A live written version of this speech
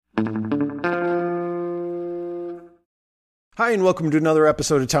Hi, and welcome to another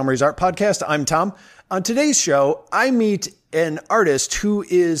episode of Tom Ray's Art Podcast. I'm Tom. On today's show, I meet an artist who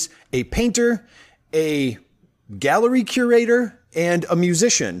is a painter, a gallery curator, and a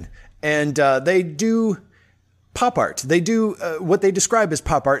musician. And they do pop art. They do what they describe as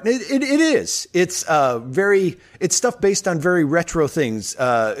pop art. And it is. It's stuff based on very retro things,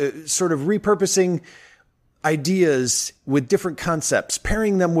 sort of repurposing ideas with different concepts,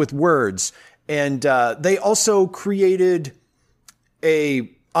 pairing them with words. And they also created a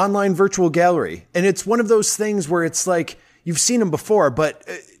online virtual gallery. And it's one of those things where it's like, you've seen them before, but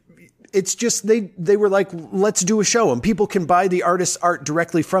it's just, they were like, let's do a show, and people can buy the artist's art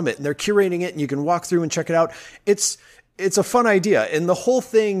directly from it, and they're curating it, and you can walk through and check it out. It's a fun idea. And the whole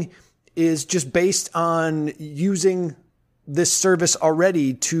thing is just based on using this service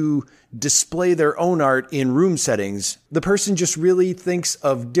already to display their own art in room settings. The person just really thinks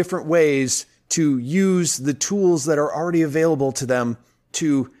of different ways to use the tools that are already available to them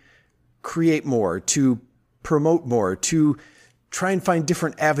to create more, to promote more, to try and find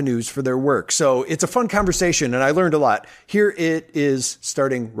different avenues for their work. So it's a fun conversation, and I learned a lot. Here it is,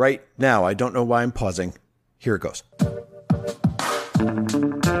 starting right now. I don't know why I'm pausing. Here it goes.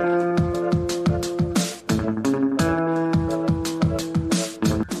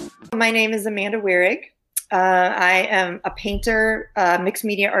 My name is Amanda Wierig. I am a painter, mixed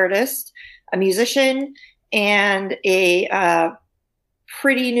media artist, a musician, and a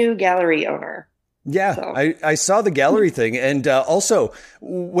pretty new gallery owner. Yeah, so. I saw the gallery thing. And also,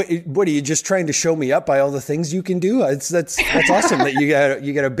 what are you just trying to show me up by all the things you can do? That's awesome that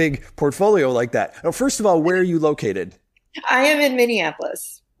you got a big portfolio like that. Now, first of all, where are you located? I am in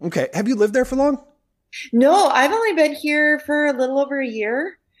Minneapolis. Okay. Have you lived there for long? No, I've only been here for a little over a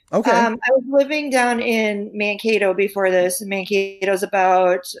year. Okay. I was living down in Mankato before this. Mankato's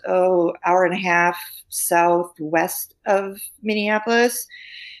about, hour and a half southwest of Minneapolis.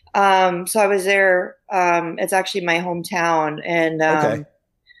 So I was there. It's actually my hometown. And okay.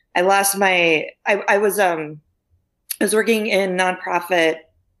 I lost I was working in nonprofit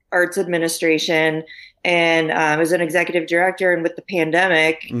arts administration, and I was an executive director. And with the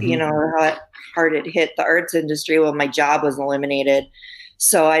pandemic, you know, how hard it hit the arts industry. Well, my job was eliminated.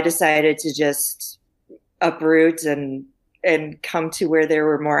 So I decided to just uproot and come to where there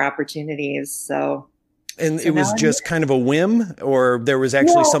were more opportunities. So it was just kind of a whim, or there was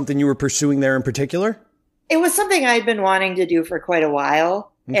actually something you were pursuing there in particular? It was something I'd been wanting to do for quite a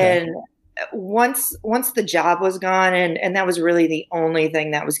while. Okay. And once the job was gone, and that was really the only thing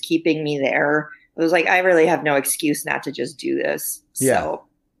that was keeping me there, it was like, I really have no excuse not to just do this. Yeah. So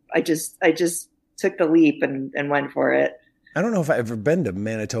I just took the leap and went for it. I don't know if I've ever been to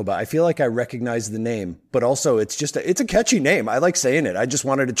Manitoba. I feel like I recognize the name, but also it's a catchy name. I like saying it. I just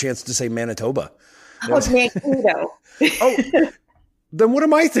wanted a chance to say Manitoba. Oh, it's Mankato. Oh, then what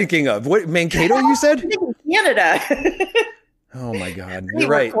am I thinking of? What, Mankato, you said? Canada. Oh my God, you're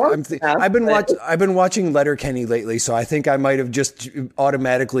right. I've been watching Letterkenny lately, so I think I might have just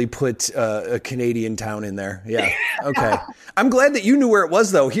automatically put a Canadian town in there. Yeah. Okay. I'm glad that you knew where it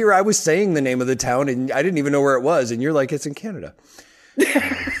was, though. Here I was saying the name of the town, and I didn't even know where it was, and you're like, it's in Canada.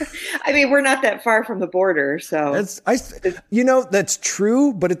 I mean, we're not that far from the border, so that's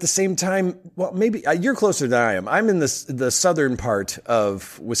true. But at the same time, well, maybe you're closer than I am. I'm in the southern part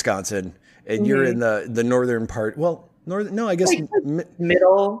of Wisconsin, and you're in the northern part. Well. No, I guess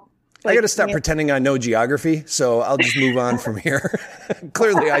middle. I got to stop pretending I know geography, so I'll just move on from here.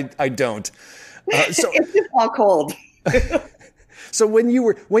 Clearly, I don't. So it's just all cold. So when you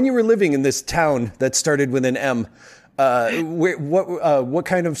were living in this town that started with an M, what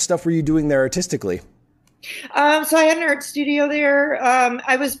kind of stuff were you doing there artistically? So I had an art studio there.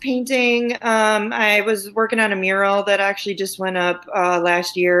 I was painting. I was working on a mural that actually just went up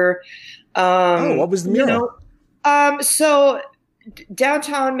last year. What was the mural? So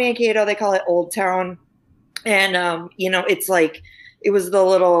downtown Mankato, they call it Old Town. And, it's like, it was the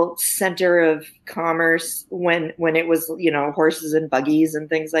little center of commerce when it was, horses and buggies and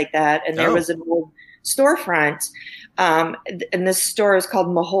things like that. And there was an old storefront. And this store is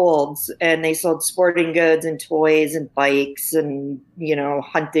called Mahold's, and they sold sporting goods and toys and bikes and,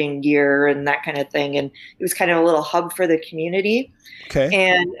 hunting gear and that kind of thing. And it was kind of a little hub for the community. Okay.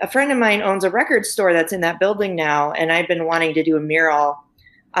 And a friend of mine owns a record store that's in that building now. And I've been wanting to do a mural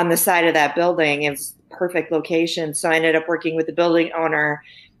on the side of that building. It was a perfect location. So I ended up working with the building owner,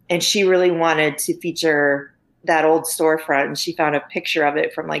 and she really wanted to feature that old storefront, and she found a picture of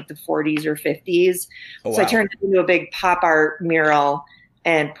it from like the 40s or 50s. Oh, wow. So I turned it into a big pop art mural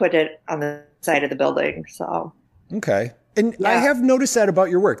and put it on the side of the building. So okay. And I have noticed that about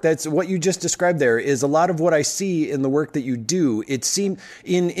your work. That's what you just described there is a lot of what I see in the work that you do. It seemed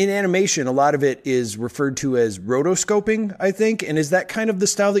in animation, a lot of it is referred to as rotoscoping, I think. And is that kind of the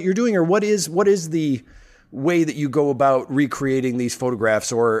style that you're doing, or what is the way that you go about recreating these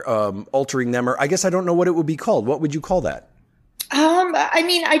photographs or altering them? Or I guess I don't know what it would be called. What would you call that? I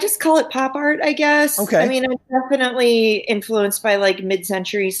mean, I just call it pop art, I guess. Okay. I mean, I'm definitely influenced by like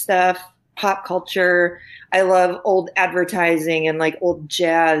mid-century stuff, pop culture. I love old advertising and like old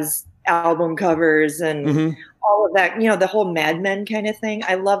jazz album covers and all of that, the whole Mad Men kind of thing.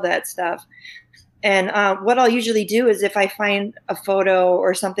 I love that stuff. And what I'll usually do is if I find a photo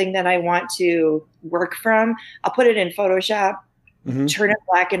or something that I want to work from, I'll put it in Photoshop, turn it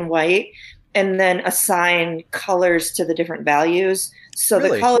black and white, and then assign colors to the different values. So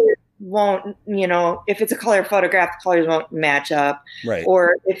the colors won't, if it's a color photograph, the colors won't match up. Right.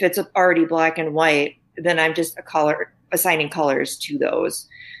 Or if it's already black and white, then I'm just assigning colors to those.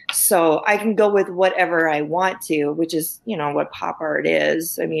 So I can go with whatever I want to, which is, what pop art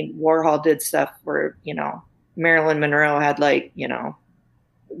is. I mean, Warhol did stuff where, Marilyn Monroe had like,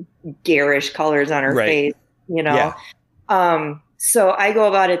 garish colors on her face, Yeah. So I go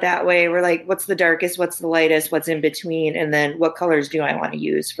about it that way. We're like, what's the darkest? What's the lightest? What's in between? And then what colors do I want to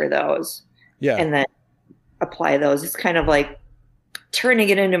use for those? Yeah. And then apply those. It's kind of like turning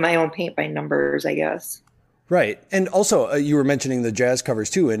it into my own paint by numbers, I guess. Right. And also you were mentioning the jazz covers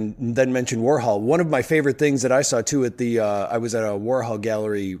too, and then mentioned Warhol. One of my favorite things that I saw too at I was at a Warhol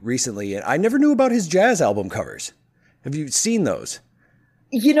gallery recently, and I never knew about his jazz album covers. Have you seen those?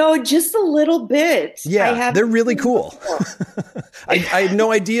 Just a little bit. Yeah, they're really cool. I had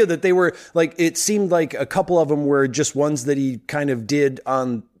no idea that they were like, it seemed like a couple of them were just ones that he kind of did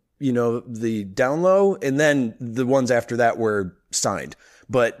on, the down low. And then the ones after that were signed.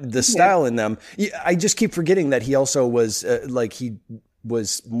 But the style in them, I just keep forgetting that he also was he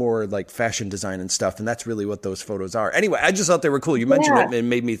was more like fashion design and stuff. And that's really what those photos are. Anyway, I just thought they were cool. You mentioned it and it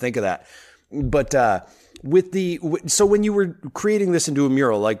made me think of that. But so when you were creating this into a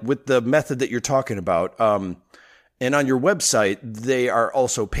mural, like with the method that you're talking about, and on your website, they are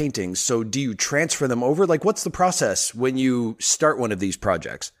also paintings. So do you transfer them over? Like, what's the process when you start one of these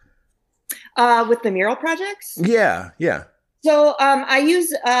projects? With the mural projects? Yeah. So I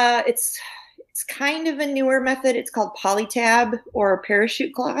use it's kind of a newer method. It's called polytab or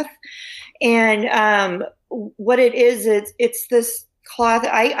parachute cloth, and what it is, it's this cloth.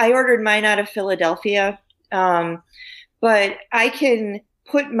 I ordered mine out of Philadelphia, but I can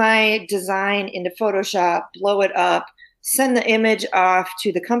put my design into Photoshop, blow it up, send the image off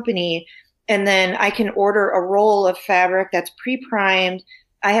to the company, and then I can order a roll of fabric that's pre-primed.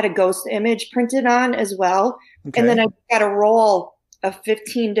 I had a ghost image printed on as well. Okay. And then I got a roll of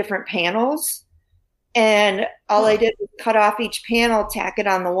 15 different panels. And all I did was cut off each panel, tack it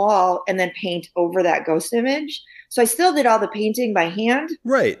on the wall, and then paint over that ghost image. So I still did all the painting by hand.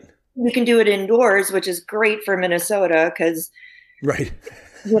 Right. We can do it indoors, which is great for Minnesota because,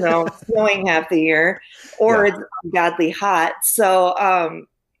 snowing half the year, or it's ungodly hot. So,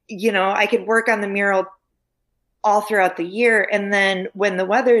 I could work on the mural all throughout the year. And then when the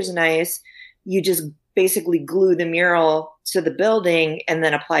weather's nice, you just basically glue the mural to the building and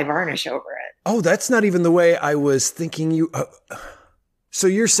then apply varnish over it. Oh, that's not even the way I was thinking so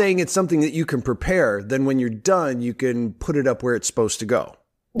you're saying it's something that you can prepare. Then when you're done, you can put it up where it's supposed to go.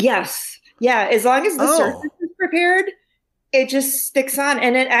 Yes. Yeah. As long as the surface is prepared, it just sticks on,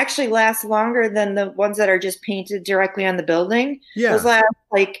 and it actually lasts longer than the ones that are just painted directly on the building. Yeah. Those last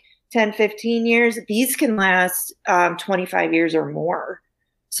like 10, 15 years. These can last 25 years or more.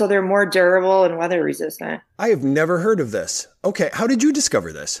 So they're more durable and weather resistant. I have never heard of this. Okay. How did you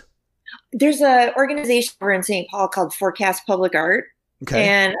discover this? There's an organization over in St. Paul called Forecast Public Art. Okay.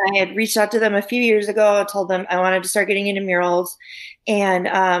 And I had reached out to them a few years ago. I told them I wanted to start getting into murals.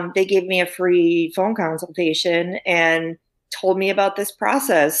 And they gave me a free phone consultation and told me about this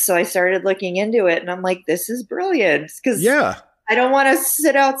process. So I started looking into it, and I'm like, this is brilliant. Because I don't want to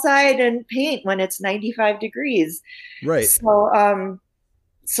sit outside and paint when it's 95 degrees. Right.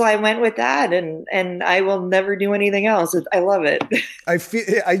 So I went with that, and I will never do anything else. I love it. I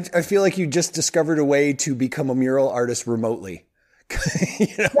feel like you just discovered a way to become a mural artist remotely.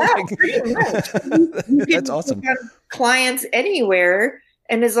 Pretty much. You That's awesome. Have clients anywhere,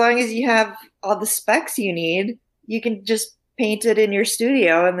 and as long as you have all the specs you need, you can just paint it in your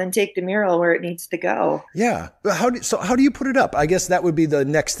studio and then take the mural where it needs to go. Yeah. But how do you put it up? I guess that would be the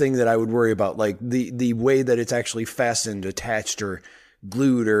next thing that I would worry about, like the way that it's actually fastened, attached, or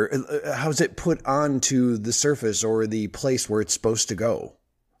glued, or how's it put onto the surface or the place where it's supposed to go?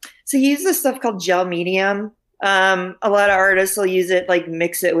 So you use this stuff called gel medium. A lot of artists will use it, like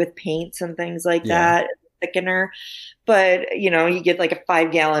mix it with paints and things like Yeah. that, thickener. But, you get like a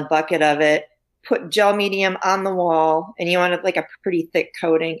 5 gallon bucket of it, put gel medium on the wall, and you want it like a pretty thick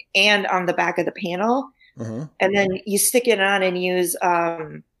coating and on the back of the panel. Uh-huh. And then you stick it on and use,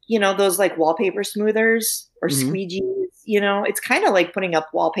 those like wallpaper smoothers or Mm-hmm. squeegees, it's kind of like putting up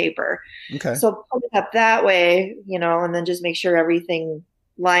wallpaper. Okay. So put it up that way, and then just make sure everything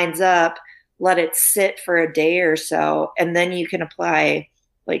lines up, let it sit for a day or so. And then you can apply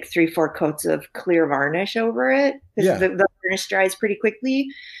like 3-4 coats of clear varnish over it because Yeah. the varnish dries pretty quickly.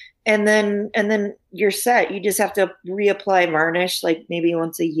 And then you're set. You just have to reapply varnish like maybe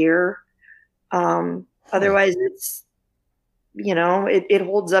once a year. Otherwise it's, it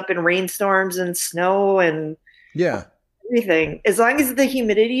holds up in rainstorms and snow and Yeah. everything. As long as the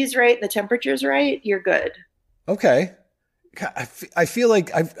humidity is right and the temperature's right, you're good. Okay. I feel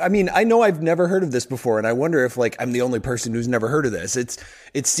like I know I've never heard of this before, and I wonder if like I'm the only person who's never heard of this.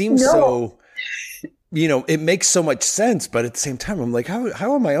 It seems so, it makes so much sense, but at the same time, I'm like,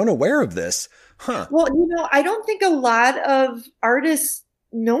 how am I unaware of this? Huh. Well, I don't think a lot of artists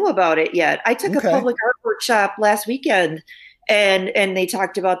know about it yet. I took a public art workshop last weekend, and they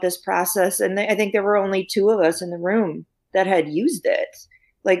talked about this process, and I think there were only 2 of us in the room that had used it.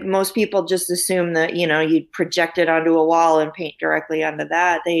 Like most people just assume that, you'd project it onto a wall and paint directly onto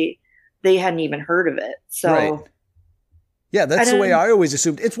that. They hadn't even heard of it. So Right. Yeah, that's the way I always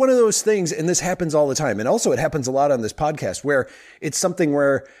assumed. It's one of those things, and this happens all the time. And also it happens a lot on this podcast where it's something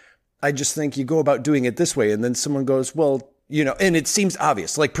where I just think you go about doing it this way, and then someone goes, well, and it seems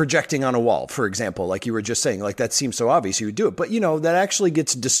obvious, like projecting on a wall, for example, like you were just saying, like that seems so obvious you would do it. But, that actually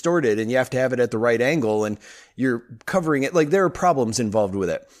gets distorted, and you have to have it at the right angle, and you're covering it. Like there are problems involved with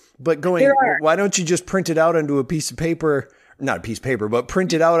it. But why don't you just print it out onto a piece of paper, not a piece of paper, but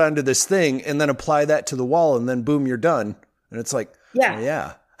print it out onto this thing and then apply that to the wall, and then boom, you're done. And it's like,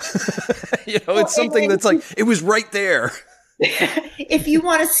 yeah. It's something that's like, it was right there. If you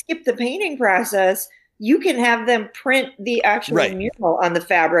want to skip the painting process, you can have them print the actual mural on the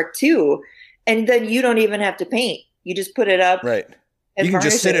fabric too. And then you don't even have to paint. You just put it up. Right. You can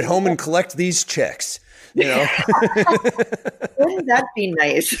just sit at home and collect these checks. Wouldn't that be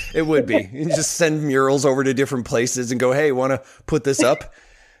nice? It would be. You can just send murals over to different places and go, hey, want to put this up?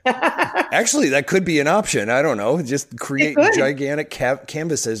 Actually, that could be an option. I don't know. Just create gigantic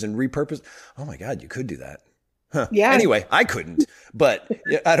canvases and repurpose. Oh my God, you could do that. Huh. Yeah. Anyway, I couldn't, but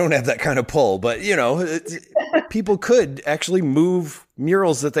I don't have that kind of pull. But, people could actually move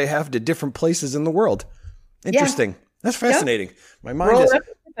murals that they have to different places in the world. Interesting. Yeah. That's fascinating. Yep.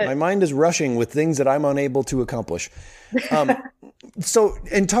 My mind is rushing with things that I'm unable to accomplish. So,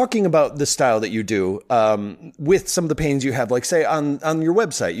 in talking about the style that you do, with some of the paintings you have, like say on your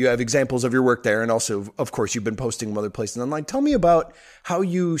website, you have examples of your work there. And also, of course, you've been posting them other places online. Tell me about how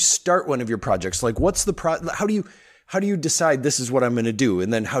you start one of your projects. Like what's how do you decide this is what I'm going to do?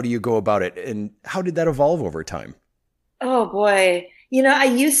 And then how do you go about it? And how did that evolve over time? Oh boy. I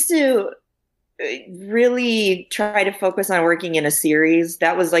used to really try to focus on working in a series.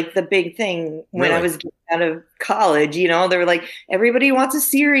 That was like the big thing when I was getting out of college. They were like, everybody wants a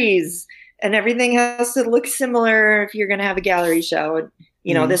series and everything has to look similar if you're going to have a gallery show. And,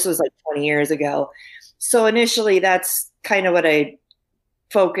 this was like 20 years ago. So initially that's kind of what I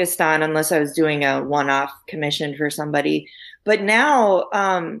focused on, unless I was doing a one-off commission for somebody. But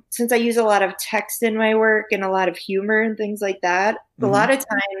now, since I use a lot of text in my work and a lot of humor and things like that, a lot of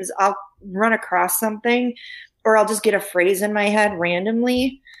times I'll run across something or I'll just get a phrase in my head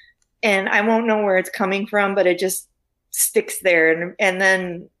randomly and I won't know where it's coming from, but it just sticks there. And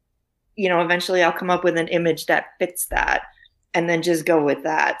then, eventually I'll come up with an image that fits that and then just go with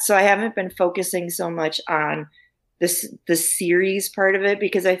that. So I haven't been focusing so much on the series part of it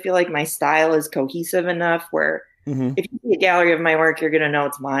because I feel like my style is cohesive enough where if you see a gallery of my work, you're going to know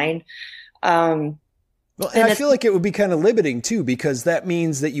it's mine. Well, and I feel like it would be kind of limiting too, because that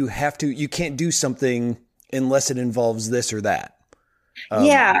means that you can't do something unless it involves this or that.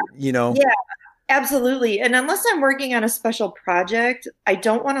 Yeah, absolutely. And unless I'm working on a special project, I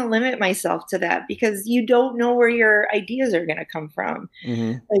don't want to limit myself to that because you don't know where your ideas are going to come from.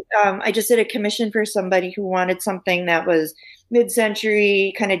 Like, I just did a commission for somebody who wanted something that was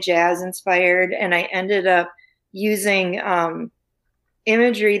mid-century, kind of jazz inspired. And I ended up using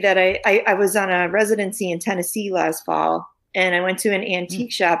imagery that I was on a residency in Tennessee last fall, and I went to an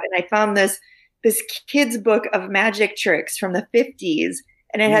antique shop and I found this kid's book of magic tricks from the 50s,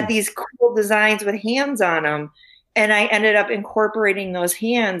 and it had these cool designs with hands on them, and I ended up incorporating those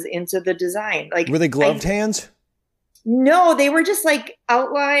hands into the design. Like, were they gloved hands? No, they were just like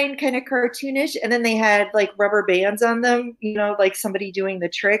outline kind of cartoonish, and then they had like rubber bands on them, like somebody doing the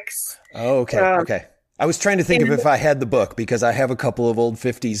tricks. Oh, okay. Okay. I was trying to think of if I had the book because I have a couple of old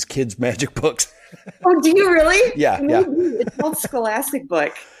 50s kids magic books. Oh, do you really? Yeah. Maybe. Yeah. It's an old Scholastic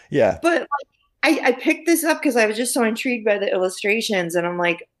book. Yeah. But I picked this up because I was just so intrigued by the illustrations, and I'm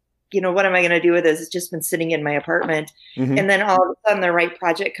like, what am I going to do with this? It's just been sitting in my apartment. Mm-hmm. And then all of a sudden the right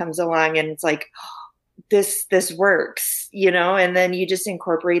project comes along and it's like, this works, and then you just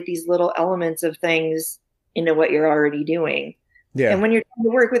incorporate these little elements of things into what you're already doing. Yeah. And when you're trying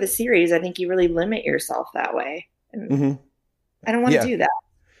to work with a series, I think you really limit yourself that way. And I don't want to do that.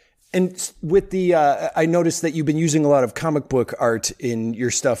 And with the, I noticed that you've been using a lot of comic book art in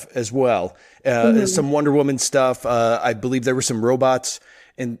your stuff as well. Some Wonder Woman stuff. I believe there were some robots.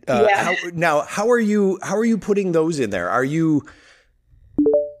 And how are you putting those in there? Are you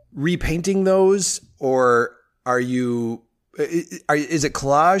repainting those, or is it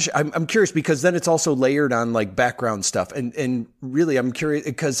collage? I'm curious because then it's also layered on like background stuff. And really I'm curious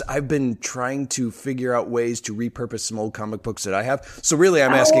because I've been trying to figure out ways to repurpose some old comic books that I have. So really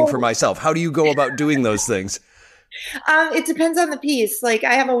I'm asking for myself. How do you go about doing those things? It depends on the piece. Like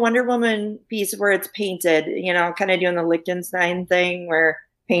I have a Wonder Woman piece where it's painted, kind of doing the Liechtenstein thing where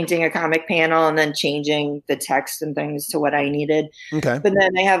painting a comic panel and then changing the text and things to what I needed. Okay. But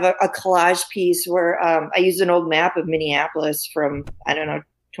then I have a collage piece where I used an old map of Minneapolis from,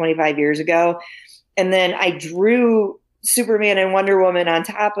 25 years ago. And then I drew Superman and Wonder Woman on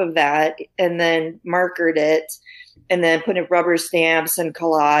top of that and then markered it and then put in rubber stamps and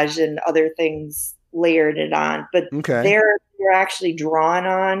collage and other things, layered it on. But they're actually drawn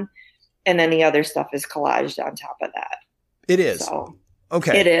on. And then the other stuff is collaged on top of that. It is. So.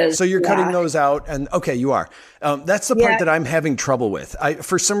 Okay. It is. So you're cutting those out and you are. That's the part that I'm having trouble with.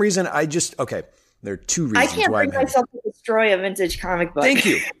 For some reason, there are two reasons I can't why bring myself to destroy a vintage comic book. Thank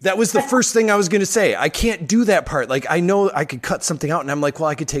you. That was the first thing I was going to say. I can't do that part. Like I know I could cut something out and I'm like, well,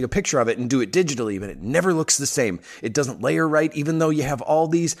 I could take a picture of it and do it digitally, but it never looks the same. It doesn't layer right, even though you have all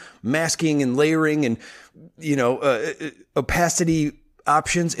these masking and layering and, opacity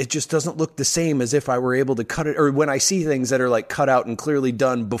options. It just doesn't look the same as if I were able to cut it, or when I see things that are like cut out and clearly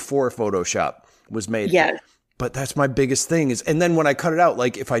done before Photoshop was made. Yeah. But that's my biggest thing is, and then when I cut it out,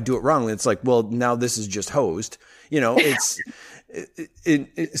 like if I do it wrong, it's like, well, now this is just hosed, it's,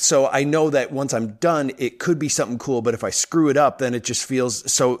 so I know that once I'm done, it could be something cool, but if I screw it up, then it just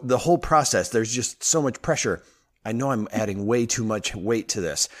feels, so the whole process, there's just so much pressure. I know I'm adding way too much weight to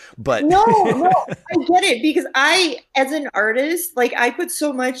this, but no, I get it because as an artist, like I put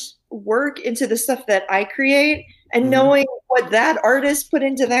so much work into the stuff that I create and knowing what that artist put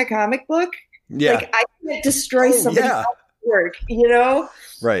into that comic book, like I can't destroy somebody else's work,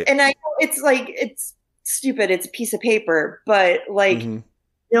 Right. And I know it's stupid. It's a piece of paper, but like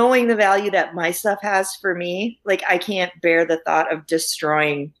knowing the value that my stuff has for me, like I can't bear the thought of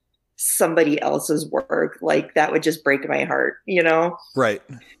destroying somebody else's work. Like that would just break my heart, Right.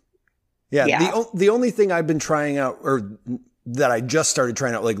 Yeah. The only thing I've been trying out, or that I just started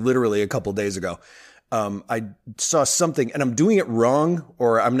trying out like literally a couple days ago, I saw something and I'm doing it wrong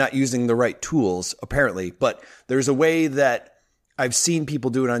or I'm not using the right tools apparently, but there's a way that I've seen people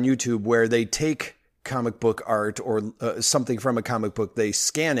do it on YouTube where they take comic book art or something from a comic book, they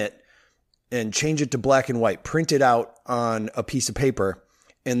scan it and change it to black and white, print it out on a piece of paper,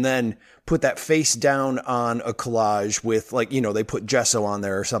 and then put that face down on a collage with like, they put gesso on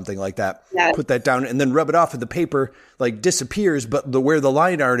there or something like that. Yeah. Put that down and then rub it off, and the paper like disappears, but where the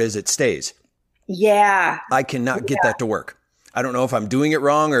line art is, it stays. Yeah. I cannot get that to work. I don't know if I'm doing it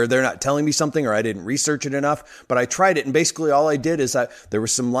wrong or they're not telling me something or I didn't research it enough, but I tried it. And basically all I did is there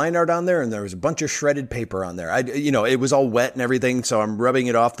was some line art on there and there was a bunch of shredded paper on there. It was all wet and everything. So I'm rubbing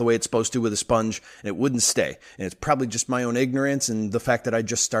it off the way it's supposed to with a sponge and it wouldn't stay. And it's probably just my own ignorance and the fact that I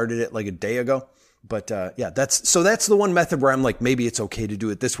just started it like a day ago. But that's the one method where I'm like, maybe it's okay to do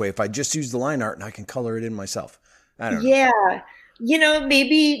it this way. If I just use the line art and I can color it in myself. I don't know. Yeah.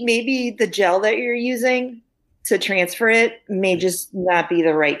 Maybe the gel that you're using to transfer it may just not be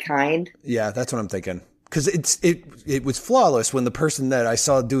the right kind. Yeah, that's what I'm thinking. Because it was flawless when the person that I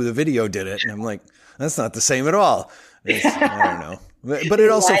saw do the video did it. And I'm like, that's not the same at all. I don't know. But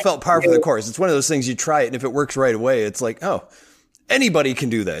it also felt par for the course. It's one of those things you try it. And if it works right away, it's like, oh, anybody can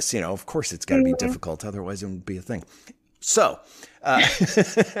do this. Of course it's got to be difficult. Otherwise it wouldn't be a thing. So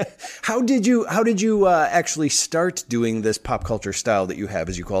how did you actually start doing this pop culture style that you have,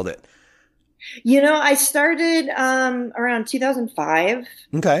 as you called it? I started around 2005.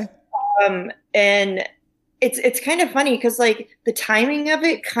 Okay. And it's kind of funny because like the timing of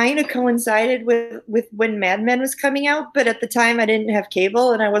it kind of coincided with when Mad Men was coming out, but at the time I didn't have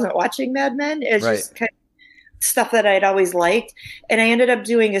cable and I wasn't watching Mad Men. It's Right. just kind of stuff that I'd always liked, and I ended up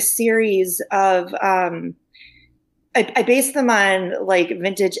doing a series of I based them on like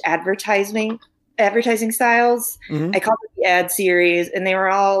vintage advertising styles. Mm-hmm. I called it the ad series, and they were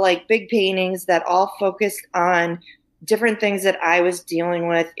all like big paintings that all focused on different things that I was dealing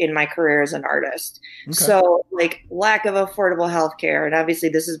with in my career as an artist. Okay. So like lack of affordable health care. And obviously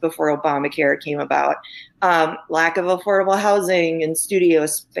this is before Obamacare came about. Lack of affordable housing and studio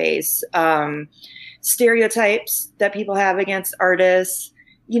space, stereotypes that people have against artists,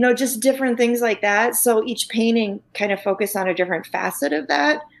 just different things like that. So each painting kind of focused on a different facet of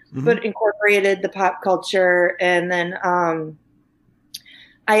that, Mm-hmm. but incorporated the pop culture. And then,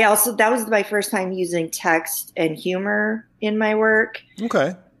 that was my first time using text and humor in my work.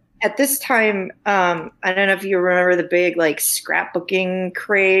 Okay. At this time, I don't know if you remember the big like scrapbooking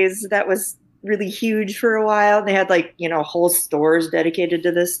craze that was really huge for a while. They had like, whole stores dedicated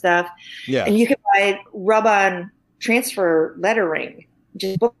to this stuff. Yeah. And you could buy rub-on transfer lettering,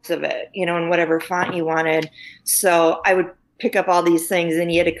 just books of it, in whatever font you wanted. So I would pick up all these things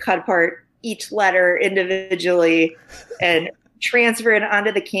and you had to cut apart each letter individually and transfer it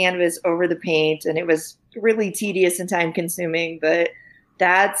onto the canvas over the paint, and it was really tedious and time consuming, but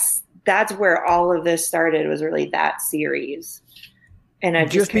that's where all of this started, was really that series. And I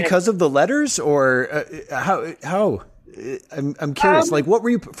just because of the letters, or how I'm curious, like what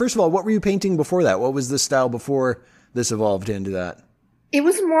were you painting before that? What was the style before this evolved into that? It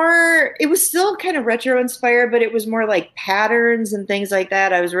was still kind of retro inspired, but it was more like patterns and things like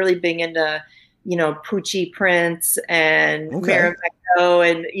that. I was really big into Pucci prints and Marimekko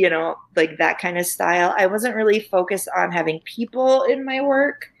and, like that kind of style. I wasn't really focused on having people in my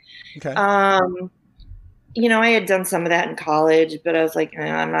work. Okay. I had done some of that in college, but I was like,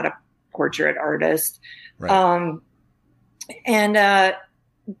 I'm not a portrait artist. Right. And I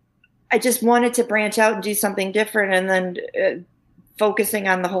just wanted to branch out and do something different. And then focusing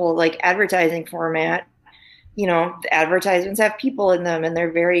on the whole like advertising format, the advertisements have people in them and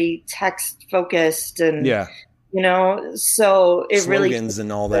they're very text focused and, so it slogans really,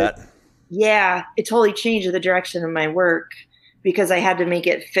 and all that. Yeah, it totally changed the direction of my work because I had to make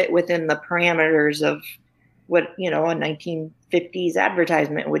it fit within the parameters of what, a 1950s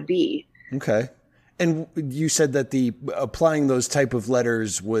advertisement would be. Okay. And you said that applying those type of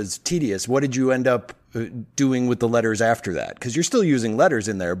letters was tedious. What did you end up doing with the letters after that? Because you're still using letters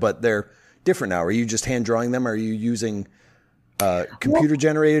in there, but they're different now. Are you just hand drawing them? Are you using computer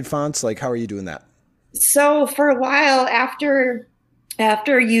generated fonts? Like, how are you doing that? So for a while after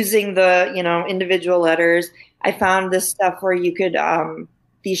using the, individual letters, I found this stuff where you could,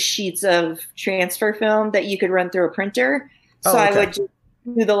 these sheets of transfer film that you could run through a printer. So I would just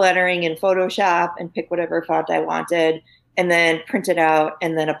do the lettering in Photoshop and pick whatever font I wanted and then print it out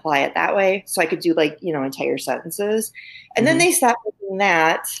and then apply it that way. So I could do like, entire sentences. And then they stopped doing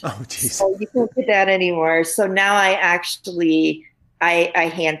that. Oh, geez. So you can't do that anymore. So now I actually,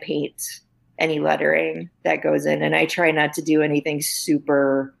 I hand paint any lettering that goes in, and I try not to do anything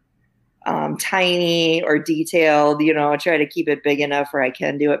super tiny or detailed, I try to keep it big enough where I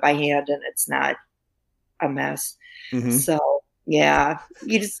can do it by hand and it's not a mess. Mm-hmm. So yeah,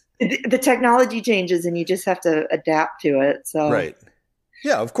 the technology changes and you just have to adapt to it. So right.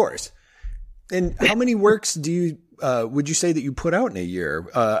 Yeah, of course. And how many works do you, would you say that you put out in a year?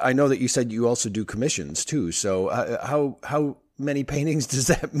 I know that you said you also do commissions too. So how many paintings does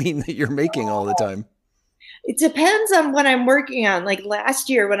that mean that you're making all the time? It depends on what I'm working on. Like last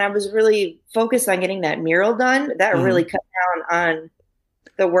year when I was really focused on getting that mural done, that really cut down on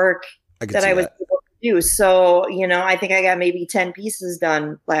the work that I was able to do. So, I think I got maybe 10 pieces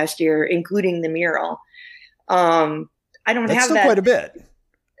done last year, including the mural. I don't That's have still that. quite a bit.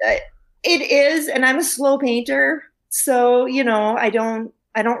 It is. And I'm a slow painter. So, I don't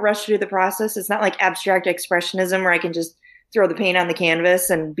rush through the process. It's not like abstract expressionism where I can just throw the paint on the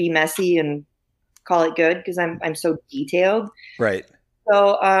canvas and be messy and call it good because I'm so detailed. Right.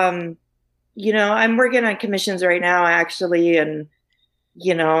 So, I'm working on commissions right now, actually. And,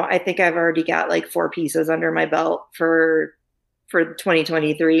 I think I've already got like 4 pieces under my belt for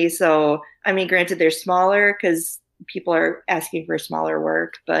 2023. So, I mean, granted, they're smaller because people are asking for smaller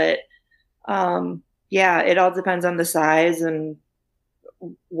work, but yeah, it all depends on the size and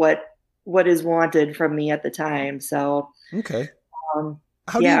what is wanted from me at the time. So, okay.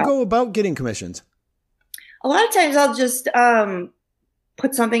 How do you go about getting commissions? A lot of times I'll just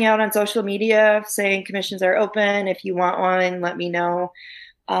put something out on social media saying commissions are open. If you want one, let me know.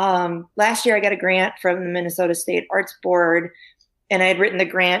 Last year I got a grant from the Minnesota State Arts Board, and I had written the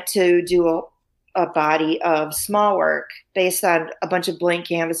grant to do a body of small work based on a bunch of blank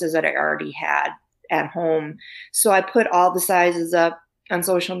canvases that I already had at home. So I put all the sizes up on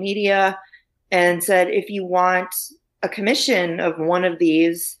social media and said, if you want a commission of one of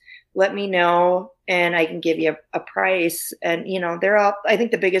these, let me know and I can give you a price. And, they're all, I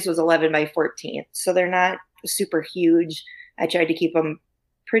think the biggest was 11 by 14. So they're not super huge. I tried to keep them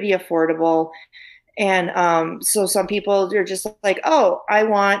pretty affordable. And so some people are just like, oh, I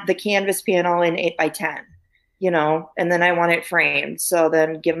want the canvas panel in 8 by 10, and then I want it framed. So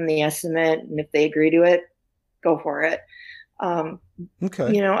then give them the estimate. And if they agree to it, go for it.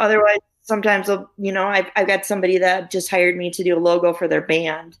 Okay. Otherwise, sometimes, I've got somebody that just hired me to do a logo for their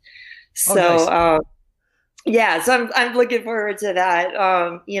band. So, nice. Yeah, so I'm looking forward to that.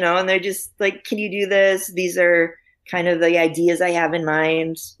 And they're just like, can you do this? These are kind of the ideas I have in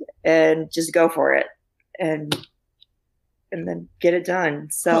mind, and just go for it and then get it done.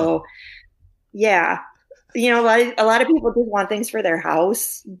 So, Yeah, a lot of people just want things for their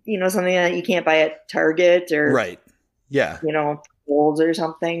house, something that you can't buy at Target or, right. Yeah. Kohl's or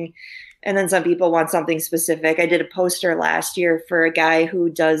something. And then some people want something specific. I did a poster last year for a guy who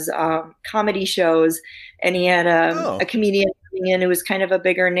does comedy shows, and he had a comedian coming in who was kind of a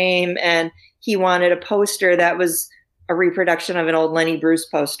bigger name, and he wanted a poster that was a reproduction of an old Lenny Bruce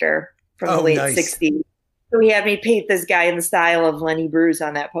poster from the late 60s. So he had me paint this guy in the style of Lenny Bruce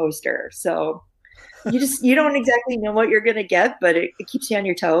on that poster. So you don't exactly know what you're going to get, but it keeps you on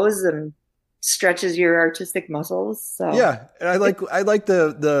your toes and stretches your artistic muscles. So yeah, and I like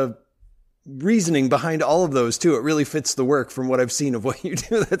the reasoning behind all of those too. It really fits the work from what I've seen of what you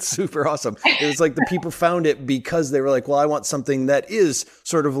do. That's super awesome. It was like the people found it because they were like, well, I want something that is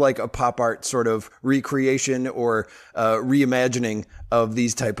sort of like a pop art sort of recreation or reimagining of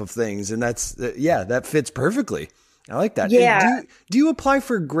these type of things. And that's, that fits perfectly. I like that. Yeah. Do you apply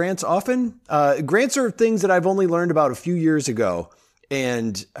for grants often? Grants are things that I've only learned about a few years ago.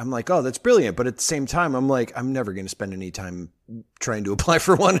 And I'm like, oh, that's brilliant. But at the same time, I'm like, I'm never going to spend any time trying to apply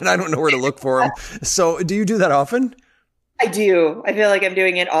for one, and I don't know where to look for them. So do you do that often? I do. I feel like I'm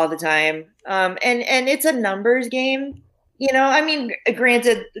doing it all the time. And it's a numbers game.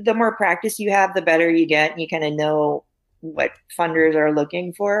 Granted, the more practice you have, the better you get, and you kind of know what funders are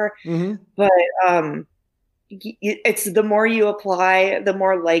looking for. Mm-hmm. But it's the more you apply, the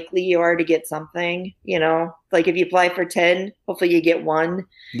more likely you are to get something, like if you apply for 10, hopefully you get one.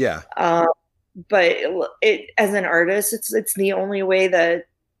 Yeah. But as an artist, it's the only way that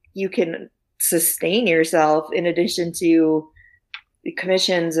you can sustain yourself. In addition to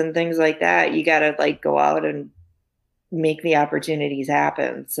commissions and things like that, you got to go out and make the opportunities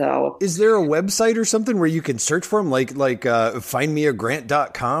happen. So is there a website or something where you can search for them? Like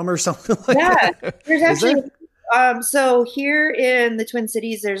findmeagrant.com or something like that? There's actually, so here in the Twin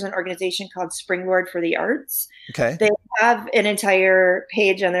Cities, there's an organization called Springboard for the Arts. Okay. They have an entire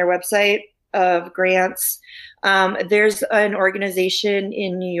page on their website of grants. There's an organization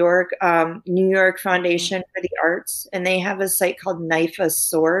in New York, New York Foundation for the Arts, and they have a site called NYFA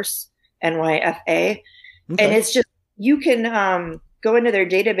Source, NYFA. Okay. And it's just, you can go into their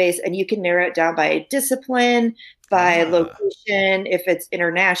database and you can narrow it down by discipline, by location, if it's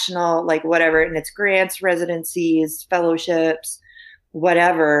international, like whatever, and it's grants, residencies, fellowships,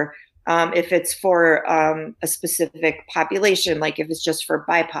 whatever. If it's for a specific population, like if it's just for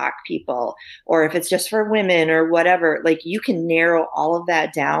BIPOC people, or if it's just for women or whatever, you can narrow all of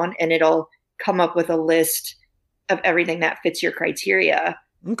that down and it'll come up with a list of everything that fits your criteria.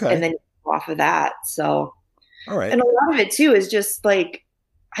 Okay. And then go off of that. So, all right. And a lot of it too is just I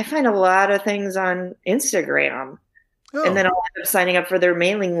find a lot of things on Instagram, and then I'll end up signing up for their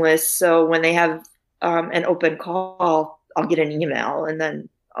mailing list. So when they have an open call, I'll get an email, and then,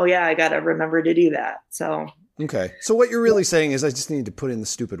 oh yeah, I got to remember to do that. So. Okay. So what you're really saying is I just need to put in the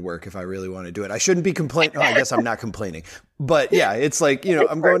stupid work if I really want to do it. I shouldn't be complaining. Oh, I guess I'm not complaining. But yeah, it's like,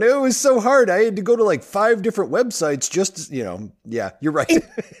 I'm going, it was so hard. I had to go to 5 different websites just, yeah, you're right.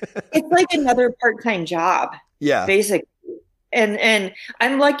 It's like another part-time job. Yeah. Basically. And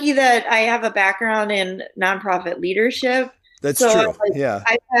I'm lucky that I have a background in nonprofit leadership. That's true. Yeah.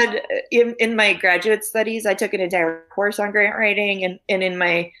 I've had in my graduate studies, I took an entire course on grant writing, and in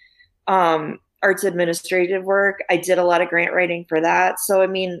my arts administrative work, I did a lot of grant writing for that. So,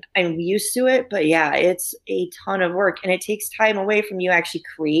 I'm used to it, but yeah, it's a ton of work, and it takes time away from you actually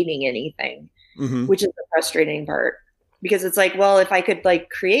creating anything, mm-hmm. which is the frustrating part, because it's like, well, if I could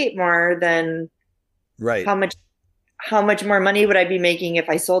create more, then right. How much more money would I be making if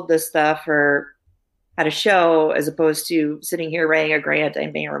I sold this stuff? Or at a show as opposed to sitting here writing a grant I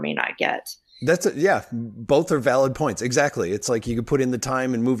may or may not get. Yeah, both are valid points. Exactly. It's like you could put in the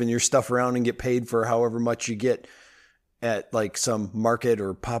time and moving your stuff around and get paid for however much you get at like some market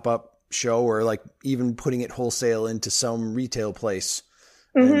or pop-up show, or like even putting it wholesale into some retail place.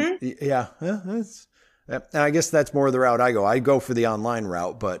 Mm-hmm. And I guess that's more the route I go. I go for the online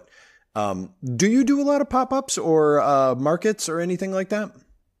route, but do you do a lot of pop-ups or markets or anything like that?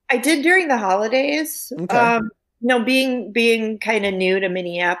 I did during the holidays. Okay. Being kind of new to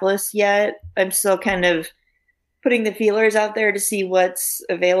Minneapolis yet, I'm still kind of putting the feelers out there to see what's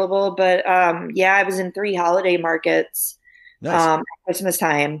available. But I was in 3 holiday markets Nice. at Christmas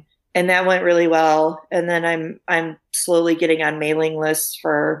time, and that went really well. And then I'm slowly getting on mailing lists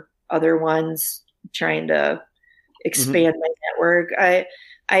for other ones, trying to expand my network.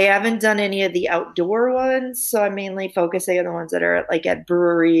 I haven't done any of the outdoor ones, so I'm mainly focusing on the ones that are like at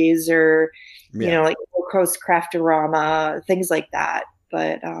breweries or like Gold Coast Craftorama, things like that.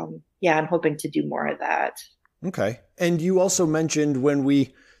 But I'm hoping to do more of that. Okay. And you also mentioned when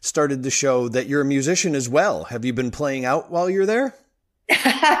we started the show that you're a musician as well. Have you been playing out while you're there?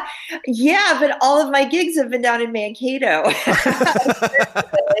 Yeah, but all of my gigs have been down in Mankato.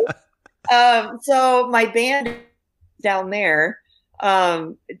 So my band is down there.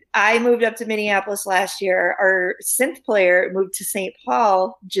 I moved up to Minneapolis last year. Our synth player moved to St.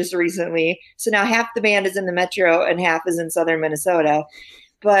 Paul just recently. So now half the band is in the metro and half is in southern Minnesota.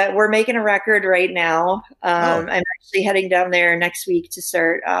 But we're making a record right now. I'm actually heading down there next week to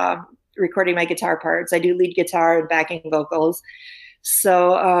start recording my guitar parts. I do lead guitar and backing vocals.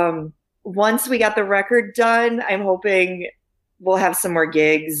 So once we got the record done, I'm hoping we'll have some more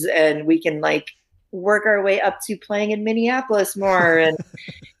gigs and we can like work our way up to playing in Minneapolis more,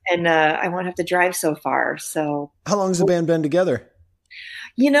 and I won't have to drive so far. So how long has the band been together?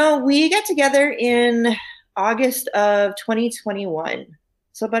 We got together in August of 2021.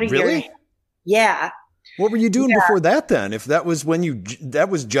 So about a year. Yeah. What were you doing before that then? If that was that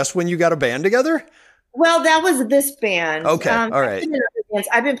was just when you got a band together? Well, that was this band. Okay. All right.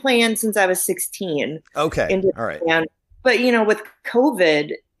 I've been playing since I was 16. Okay. All right. But with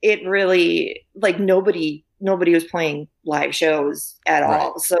COVID, it really like nobody was playing live shows at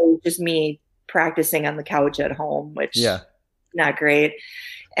all. So just me practicing on the couch at home, which not great.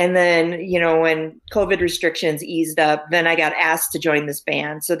 And then, when COVID restrictions eased up, then I got asked to join this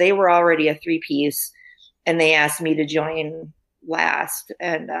band. So they were already a 3-piece and they asked me to join last.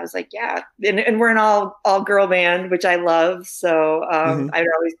 And I was like, yeah. And we're an all girl band, which I love. So I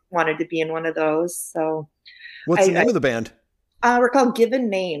always wanted to be in one of those. So what's the name of the band? We're called Given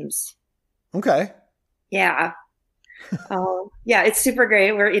Names. Okay. Yeah. It's super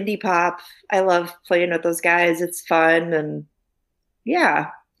great. We're indie pop. I love playing with those guys. It's fun. And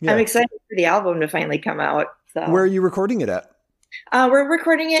I'm excited for the album to finally come out. So. Where are you recording it at? We're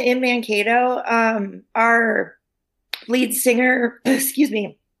recording it in Mankato. Our lead singer, our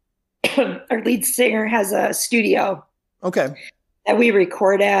lead singer has a studio. Okay. That we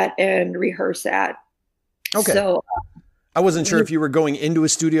record at and rehearse at. Okay. So I wasn't sure if you were going into a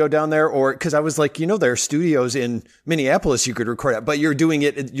studio down there, or because I was like, there are studios in Minneapolis you could record at, but you're doing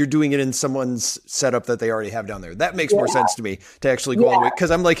it in someone's setup that they already have down there. That makes more sense to me to actually go all the way. Because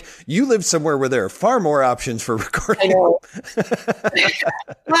I'm like, you live somewhere where there are far more options for recording. I know.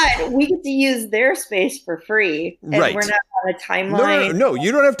 But we get to use their space for free. And we're not on a timeline. No,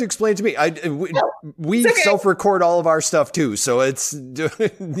 you don't have to explain to me. We self-record all of our stuff too. So you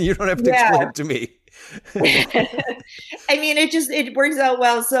don't have to explain it to me. I mean, it works out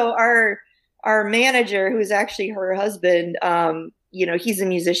well. So our manager, who's actually her husband, he's a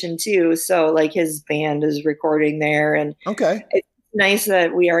musician too. So like his band is recording there, and it's nice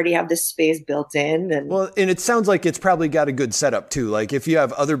that we already have this space built in. And it sounds like it's probably got a good setup too. Like if you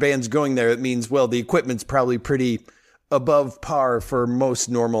have other bands going there, it means the equipment's probably pretty above par for most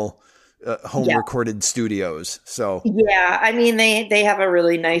normal home recorded studios. So I mean they have a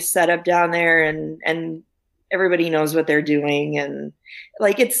really nice setup down there, and everybody knows what they're doing, and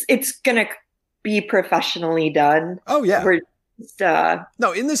like it's gonna be professionally done. Oh yeah. We're just,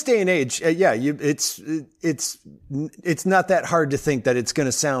 no, in this day and age, it's not that hard to think that it's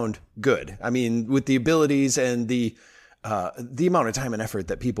gonna sound good. I mean, with the abilities and the amount of time and effort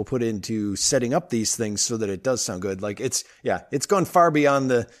that people put into setting up these things so that it does sound good. Like it's gone far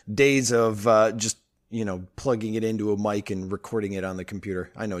beyond the days of just, plugging it into a mic and recording it on the computer.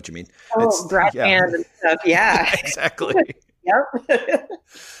 I know what you mean. GarageBand and stuff. Yeah, exactly. Yep.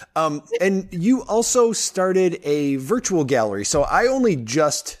 And you also started a virtual gallery. So I only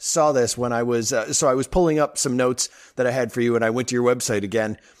just saw this when I was, I was pulling up some notes that I had for you, and I went to your website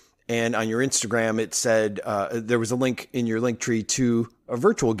again. And on your Instagram, it said there was a link in your link tree to a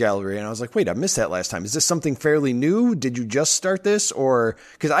virtual gallery. And I was like, wait, I missed that last time. Is this something fairly new? Did you just start this? Or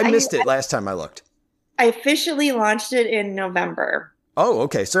because I missed it last time I looked. I officially launched it in November. Oh,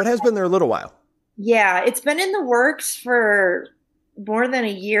 okay. So it has been there a little while. Yeah, it's been in the works for more than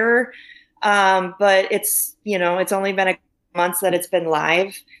a year. But it's only been a months that it's been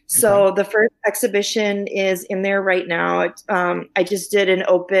live. So okay. The first exhibition is in there right now. I just did an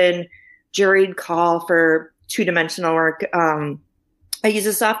open juried call for 2-dimensional work. I use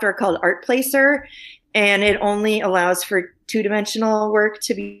a software called Art Placer, and it only allows for 2-dimensional work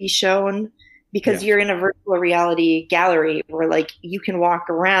to be shown because you're in a virtual reality gallery where like you can walk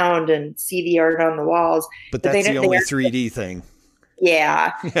around and see the art on the walls. But that's the only 3D thing.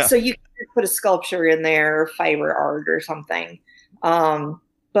 Yeah. So you can put a sculpture in there or fiber art or something.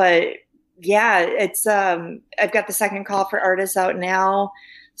 But yeah, it's, I've got the second call for artists out now.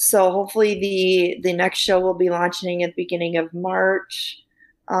 So hopefully the next show will be launching at the beginning of March.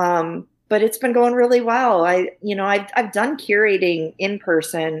 But it's been going really well. I've done curating in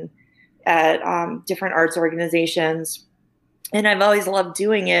person at, different arts organizations, and I've always loved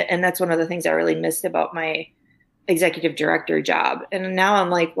doing it. And that's one of the things I really missed about my executive director job. And now I'm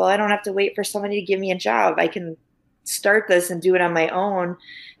like, well, I don't have to wait for somebody to give me a job. I can start this and do it on my own.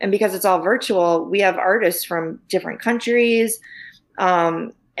 And because it's all virtual, we have artists from different countries.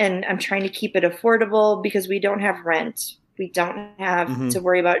 And I'm trying to keep it affordable because we don't have rent. We don't have to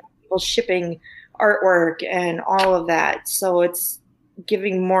worry about people shipping artwork and all of that. So it's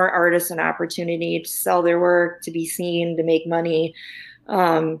giving more artists an opportunity to sell their work, to be seen, to make money.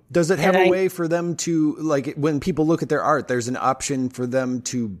 Does it have a way for them to, like, when people look at their art, there's an option for them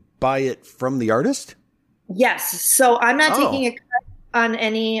to buy it from the artist? Yes. So I'm not taking a cut on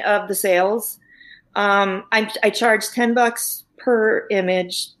any of the sales. I charge $10 per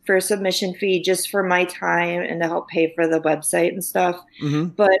image for a submission fee just for my time and to help pay for the website and stuff.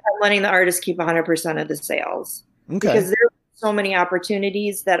 But I'm letting the artist keep 100% of the sales. Okay. Because there are so many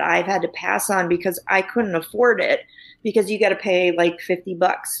opportunities that I've had to pass on because I couldn't afford it, because you got to pay like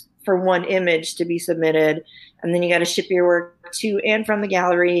 $50 for one image to be submitted. And then you got to ship your work to and from the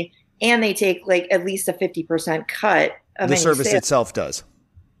gallery. And they take like at least a 50% cut of the service itself does.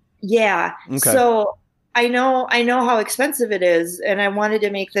 Yeah. Okay. So I know how expensive it is, and I wanted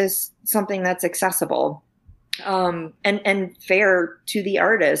to make this something that's accessible, and fair to the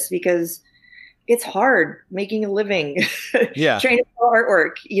artist, because it's hard making a living, trying to sell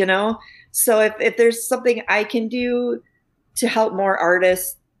artwork, So if there's something I can do to help more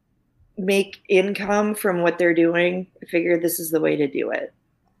artists make income from what they're doing, I figured this is the way to do it.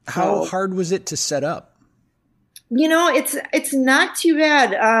 How hard was it to set up? It's not too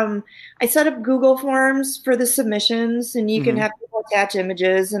bad. I set up Google Forms for the submissions, and you can have people attach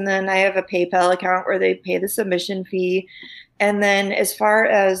images. And then I have a PayPal account where they pay the submission fee. And then as far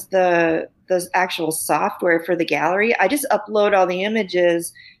as the actual software for the gallery, I just upload all the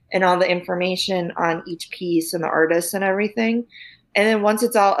images and all the information on each piece and the artists and everything. And then once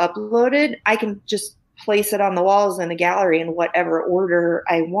it's all uploaded, I can just place it on the walls in the gallery in whatever order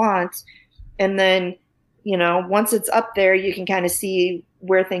I want. And then, once it's up there, you can kind of see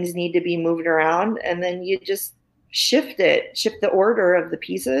where things need to be moved around. And then you just shift the order of the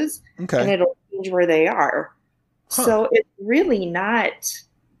pieces, and it'll change where they are. So it's really not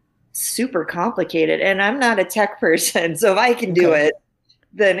super complicated. And I'm not a tech person, so if I can do it,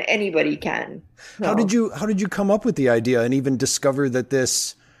 then anybody can. So. How did you come up with the idea and even discover that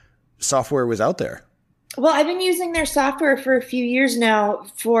this software was out there? Well, I've been using their software for a few years now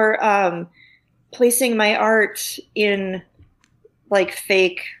for placing my art in like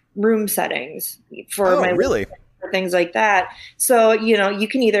fake room settings for my really? Things like that. So, you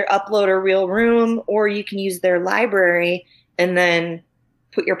can either upload a real room or you can use their library and then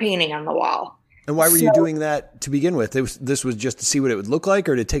put your painting on the wall. And why were you doing that to begin with? This was just to see what it would look like,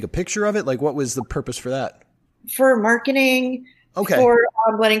 or to take a picture of it? Like, what was the purpose for that? For marketing. Okay. For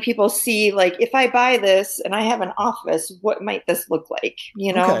letting people see, like, if I buy this and I have an office, what might this look like?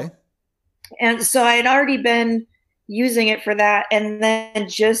 Okay. And so I had already been using it for that. And then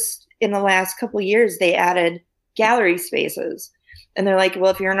just in the last couple of years, they added gallery spaces. And they're like,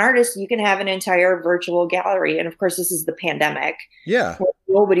 well, if you're an artist, you can have an entire virtual gallery. And of course, this is the pandemic. Yeah.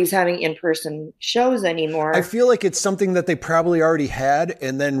 Nobody's having in-person shows anymore. I feel like it's something that they probably already had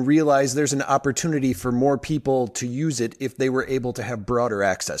and then realized there's an opportunity for more people to use it if they were able to have broader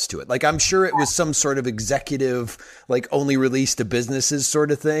access to it. Like, I'm sure it was some sort of executive, like, only released to businesses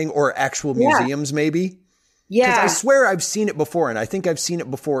sort of thing, or actual museums maybe. Because I Yeah. swear I've seen it before, and I think I've seen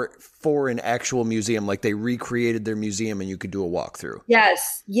it before for an actual museum. Like they recreated their museum and you could do a walkthrough.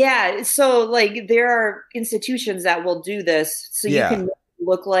 Yes. Yeah. So like there are institutions that will do this so you Yeah. can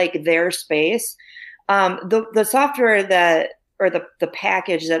look like their space. The software that or the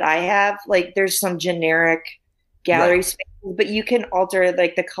package that I have, like there's some generic gallery Right. spaces, but you can alter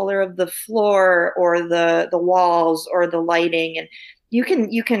like the color of the floor or the walls or the lighting, and you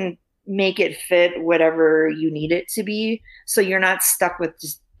can make it fit whatever you need it to be. So you're not stuck with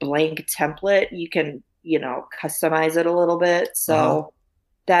just blank template. You can, customize it a little bit. Uh-huh. So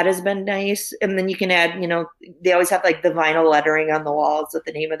that has been nice. And then you can add, they always have like the vinyl lettering on the walls with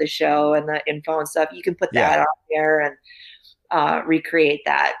the name of the show and the info and stuff. You can put Yeah. that on there and recreate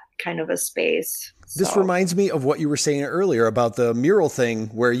that kind of a space. This So, reminds me of what you were saying earlier about the mural thing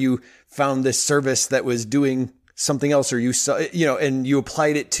where you found this service that was doing something else, or you saw, and you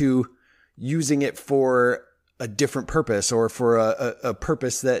applied it to using it for a different purpose or for a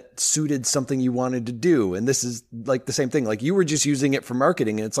purpose that suited something you wanted to do. And this is like the same thing. Like you were just using it for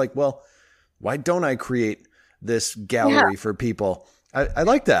marketing, and it's like, well, why don't I create this gallery for people? I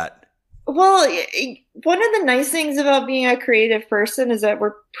like that. well, one of the nice things about being a creative person is that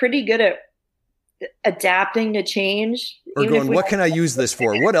we're pretty good at adapting to change. Or Even if going, we what can I use this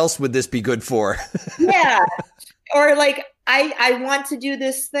for? What else would this be good for? yeah. Or like I want to do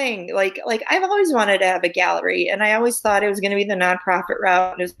this thing. Like I've always wanted to have a gallery, and I always thought it was going to be the nonprofit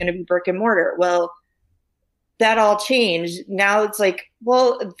route and it was going to be brick and mortar. Well, that all changed. Now it's like,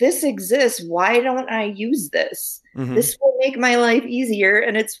 well, this exists. Why don't I use this? Mhm. This will make my life easier,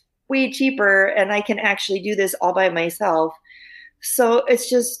 and it's way cheaper, and I can actually do this all by myself. So it's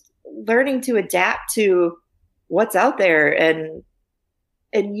just learning to adapt to what's out there,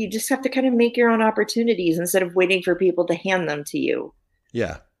 and you just have to kind of make your own opportunities instead of waiting for people to hand them to you.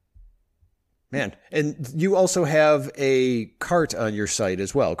 Yeah. Man. And you also have a cart on your site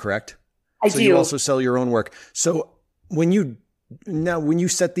as well, correct? I So do. you also sell your own work. So when you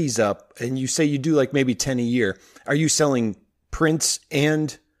set these up and you say you do like maybe 10 a year, are you selling prints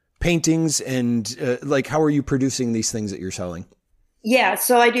and paintings, and like how are you producing these things that you're selling? Yeah,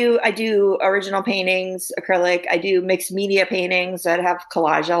 so I do original paintings, acrylic. I do mixed media paintings that have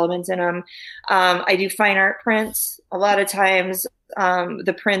collage elements in them. I do fine art prints. A lot of times,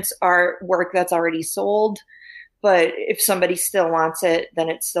 the prints are work that's already sold, but if somebody still wants it, then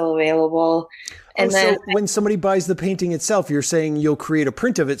it's still available. And then So when somebody buys the painting itself, you're saying you'll create a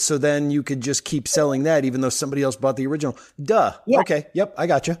print of it, so then you could just keep selling that even though somebody else bought the original. Duh. Yeah. Okay. Yep. I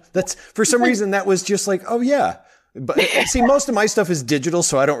gotcha. That's, for some reason that was just like, oh yeah. But see, most of my stuff is digital,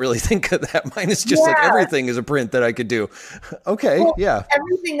 so I don't really think of that. Mine is just like Yeah. everything is a print that I could do. Okay. Well, Yeah.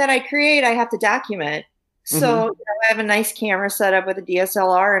 everything that I create, I have to document. So I have a nice camera set up with a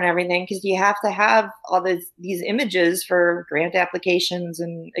DSLR and everything because you have to have all these images for grant applications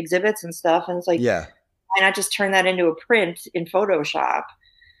and exhibits and stuff. And it's like, Yeah. why not just turn that into a print in Photoshop?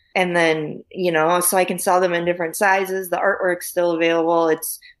 And then, so I can sell them in different sizes. The artwork's still available.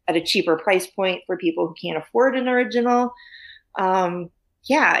 It's at a cheaper price point for people who can't afford an original.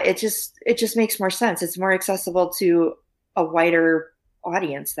 Yeah, it just makes more sense. It's more accessible to a wider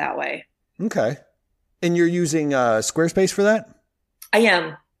audience that way. Okay. And you're using Squarespace for that? I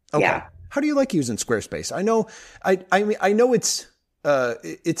am. Okay. Yeah. How do you like using Squarespace? I know, I know it's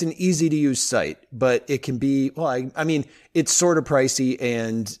an easy to use site, but it can be, well, I mean, it's sort of pricey,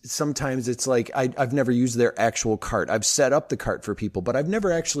 and sometimes it's like, I've never used their actual cart. I've set up the cart for people, but I've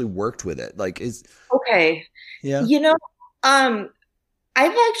never actually worked with it. Like Okay. yeah. I've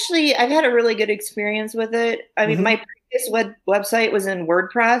had a really good experience with it. I mean, Mhm. my previous website was in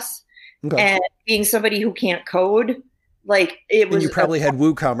WordPress, Okay. and being somebody who can't code, like it And was you probably had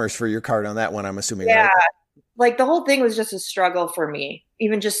WooCommerce for your cart on that one, I'm assuming, yeah, right? like the whole thing was just a struggle for me,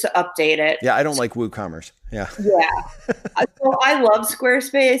 even just to update it. Yeah, I don't like WooCommerce. Yeah. Yeah. So I love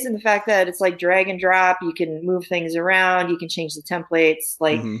Squarespace and the fact that it's like drag and drop. You can move things around. You can change the templates.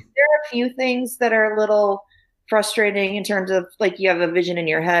 Like Mhm. there are a few things that are a little frustrating in terms of like you have a vision in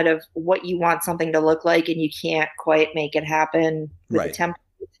your head of what you want something to look like and you can't quite make it happen with Right. the template.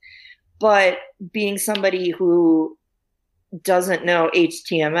 But being somebody who doesn't know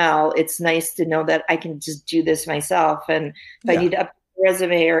HTML, it's nice to know that I can just do this myself. And if Yeah. I need to update a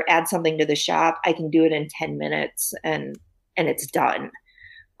resume or add something to the shop, I can do it in 10 minutes and it's done.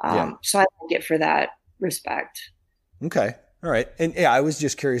 Yeah. So I like it for that respect. Okay. All right. And yeah, I was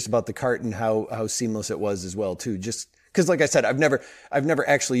just curious about the cart and how seamless it was as well too. Just because, like I said, I've never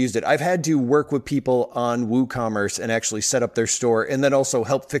actually used it. I've had to work with people on WooCommerce and actually set up their store, and then also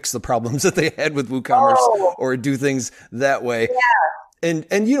help fix the problems that they had with WooCommerce Oh. or do things that way.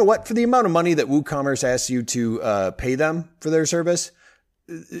 And you know what? For the amount of money that WooCommerce asks you to pay them for their service,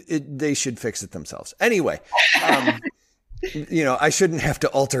 they should fix it themselves. Anyway, I shouldn't have to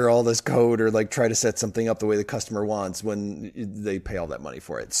alter all this code or like try to set something up the way the customer wants when they pay all that money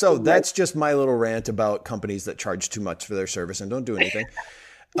for it. So that's just my little rant about companies that charge too much for their service and don't do anything.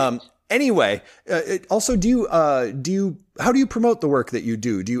 Anyway, also, how do you promote the work that you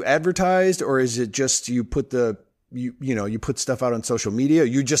do? Do you advertise, or is it just you put you put stuff out on social media?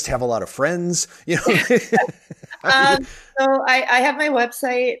 You just have a lot of friends, So I have my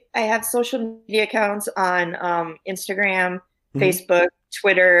website. I have social media accounts on Instagram, Facebook,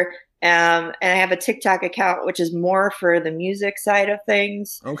 Twitter, and I have a TikTok account, which is more for the music side of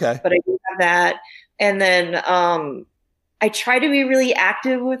things. Okay. But I do have that. And then I try to be really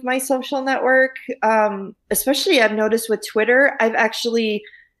active with my social network. Especially I've noticed with Twitter, I've actually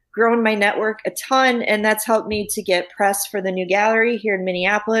grown my network a ton, and that's helped me to get press for the new gallery here in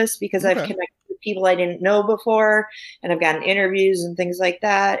Minneapolis because I've connected with people I didn't know before, and I've gotten interviews and things like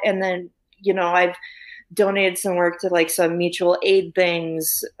that. And then, I've donated some work to like some mutual aid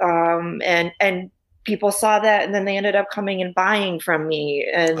things, and people saw that, and then they ended up coming and buying from me.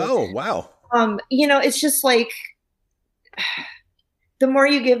 And oh, wow. It's just like the more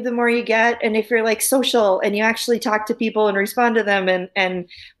you give, the more you get. And if you're like social and you actually talk to people and respond to them and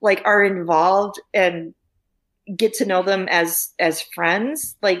like are involved and get to know them as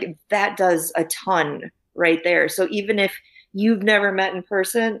friends, like that does a ton right there. So even if you've never met in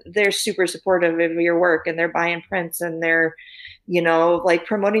person, they're super supportive of your work, and they're buying prints, and they're, like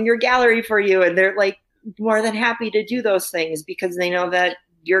promoting your gallery for you. And they're like more than happy to do those things because they know that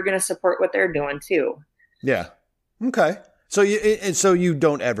you're going to support what they're doing too. Yeah. Okay. So you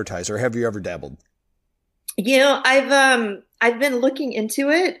don't advertise, or have you ever dabbled? I've been looking into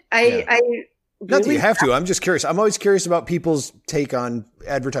it. Not that you have to. I'm just curious. I'm always curious about people's take on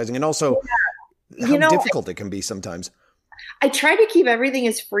advertising, and also how difficult it can be sometimes. I try to keep everything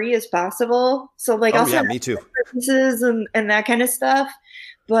as free as possible. So like also me too. Purposes and that kind of stuff.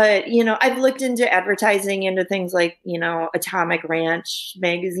 But, I've looked into advertising into things like, Atomic Ranch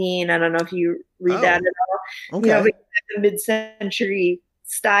magazine. I don't know if you read that at all. Okay. The mid-century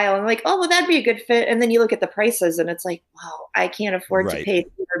style. I'm like, oh, well, that'd be a good fit. And then you look at the prices and it's like, wow, I can't afford to pay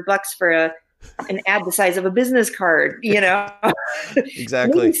 $300 for an ad the size of a business card,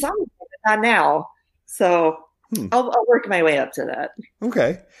 Exactly. Maybe some, but not now. So I'll work my way up to that.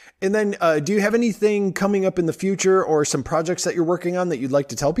 Okay. And then do you have anything coming up in the future or some projects that you're working on that you'd like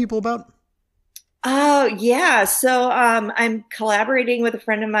to tell people about? Oh, yeah. So I'm collaborating with a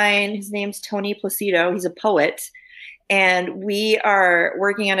friend of mine. His name's Tony Placido. He's a poet. And we are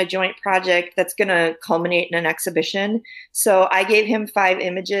working on a joint project that's going to culminate in an exhibition. So I gave him 5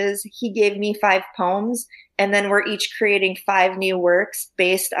 images. He gave me 5 poems. And then we're each creating 5 new works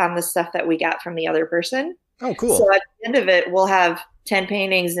based on the stuff that we got from the other person. Oh, cool. So at the end of it, we'll have 10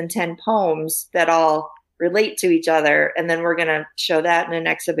 paintings and 10 poems that all relate to each other. And then we're going to show that in an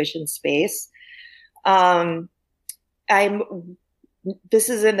exhibition space. This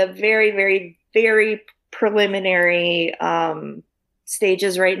is in the very, very, very preliminary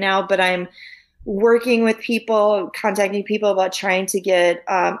stages right now, but I'm working with people, contacting people about trying to get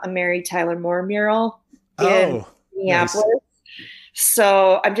a Mary Tyler Moore mural in Minneapolis. Nice.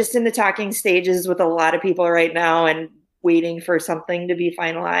 So I'm just in the talking stages with a lot of people right now and waiting for something to be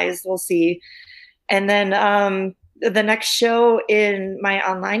finalized. We'll see. And then the next show in my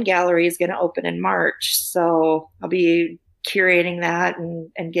online gallery is going to open in March. So I'll be curating that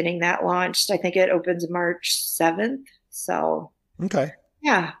and getting that launched. I think it opens March 7th. So, okay.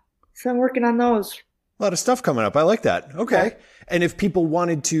 Yeah. So I'm working on those. A lot of stuff coming up. I like that. Okay. Yeah. And if people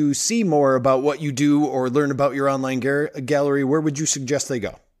wanted to see more about what you do or learn about your online gallery, where would you suggest they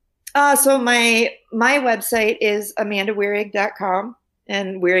go? So my website is amandawierig.com,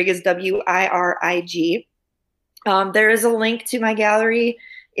 and Wierig is WIRIG. There is a link to my gallery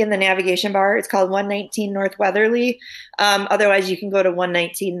in the navigation bar. It's called 119 North Weatherly. Otherwise, you can go to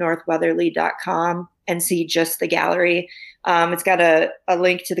 119northweatherly.com and see just the gallery. It's got a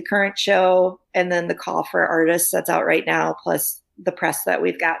link to the current show and then the call for artists that's out right now, plus the press that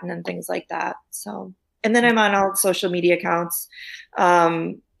we've gotten and things like that. So, and then I'm on all social media accounts,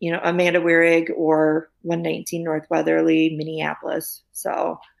 Amanda Wierig or 119 North Weatherly, Minneapolis.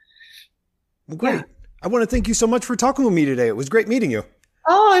 So, well, great. Yeah. I want to thank you so much for talking with me today. It was great meeting you.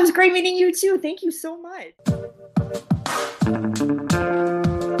 Oh, it was great meeting you too. Thank you so much.